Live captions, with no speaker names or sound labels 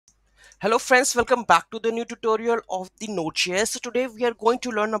Hello friends, welcome back to the new tutorial of the Node.js. So today we are going to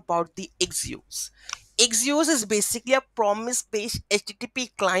learn about the Axios. Axios is basically a promise-based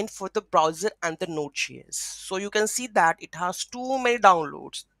HTTP client for the browser and the Node.js. So you can see that it has too many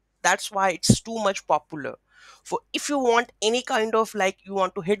downloads. That's why it's too much popular. For if you want any kind of like you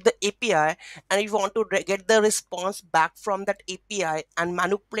want to hit the API and you want to get the response back from that API and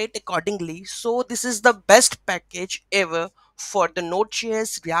manipulate accordingly, so this is the best package ever for the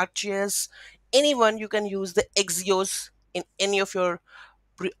Node.js, React.js, anyone. You can use the Axios in any of your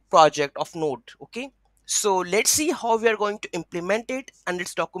project of Node. Okay, so let's see how we are going to implement it, and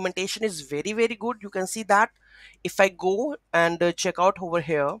its documentation is very good. You can see that if I go and check out over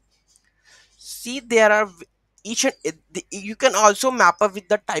here, see there are each and you can also map up with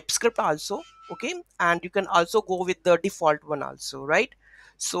the TypeScript also. Okay, and you can also go with the default one also, right?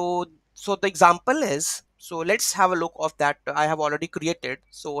 So the example is, so let's have a look of that I have already created.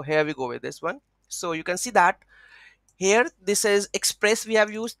 So here we go with this one. So you can see that here this is express, we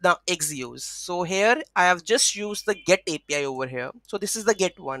have used the Axios. So here I have just used the get API over here. So this is the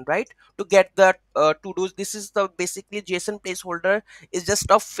get one, right? To get the to do this is the basically JSON placeholder, is just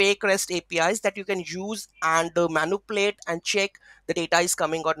a fake REST APIs that you can use and manipulate and check the data is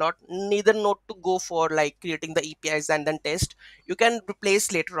coming or not. Neither not to go for like creating the APIs and then test. You can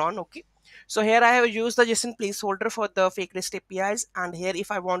replace later on. Okay, so here I have used the JSON placeholder for the fake REST APIs, and here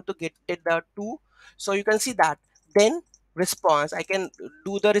if I want to get it the two, so you can see that then response, I can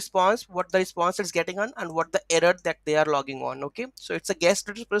do the response, what the response is getting on and what the error that they are logging on. Okay, so it's a guest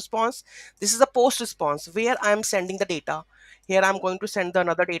response. This is a post response where I am sending the data. Here I'm going to send the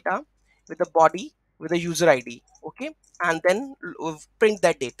another data with the body with the user ID. Okay, and then print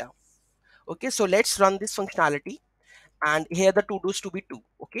that data. Okay, so let's run this functionality, and here the to do's to be two.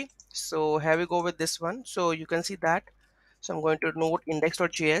 Okay, so here we go with this one. So you can see that, so I'm going to node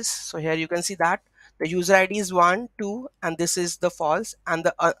index.js. So here you can see that the user ID is 1 2 and this is the false, and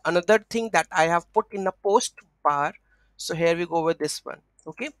the another thing that I have put in the post bar. So here we go with this one.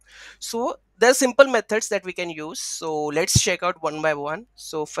 Okay, so there are simple methods that we can use, so let's check out one by one.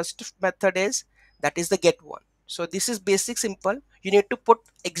 So first method is, that is the get one. So this is basic simple. You need to put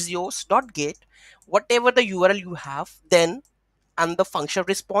axios.get whatever the URL you have, then and the function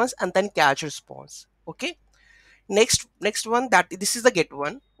response and then catch response. Okay, next one, that this is the get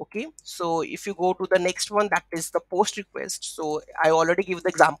one. Okay, so if you go to the next one, that is the post request. So I already give the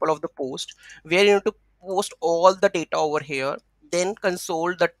example of the post where you need to post all the data over here, then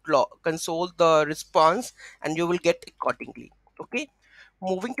console the response and you will get accordingly. Okay,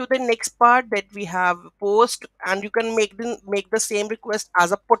 moving to the next part, that we have post, and you can make the same request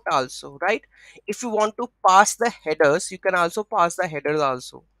as a put also, right? If you want to pass the headers, you can also pass the headers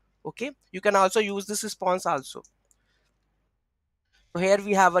also. Okay, you can also use this response also. So here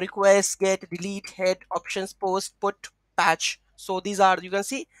we have a request, get, delete, head, options, post, put, patch. So these are, you can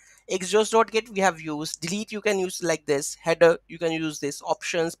see exhaust.get we have used. Delete you can use like this. Header you can use this.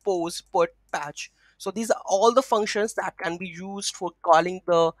 Options, post, put, patch. So these are all the functions that can be used for calling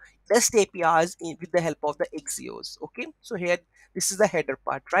the REST APIs with the help of the Axios. Okay, so here this is the header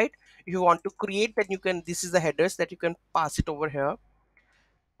part, right? If you want to create, then you can, this is the headers that you can pass it over here.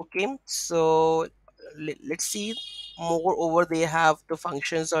 Okay, so let's see more over they have the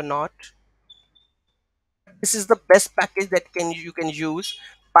functions or not. This is the best package that can you can use.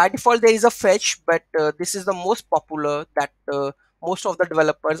 By default there is a fetch, but this is the most popular that most of the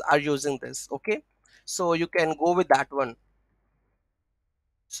developers are using this. Okay, so you can go with that one.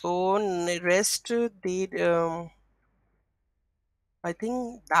 So rest they I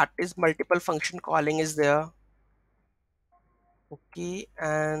think that is multiple function calling is there. Okay,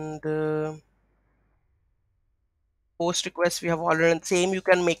 and post request we have already same, you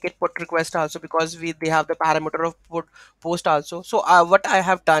can make it put request also, because we they have the parameter of put post also. So what I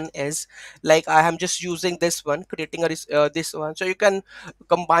have done is, like I am just using this one, creating a this one, so you can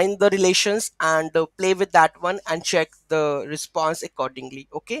combine the relations and play with that one and check the response accordingly.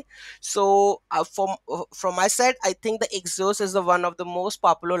 Okay, so from my side, I think the Exos is the one of the most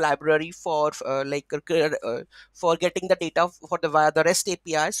popular library for for getting the data for the via the REST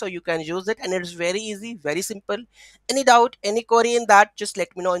API. So you can use it, and it's very easy, very simple. Any doubt, any query in that, just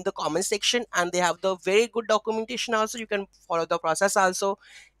let me know in the comment section, and they have the very good documentation also. You can follow the process also.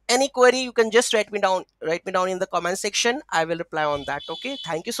 Any query, you can just write me down in the comment section. I will reply on that. Okay,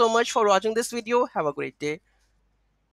 thank you so much for watching this video. Have a great day.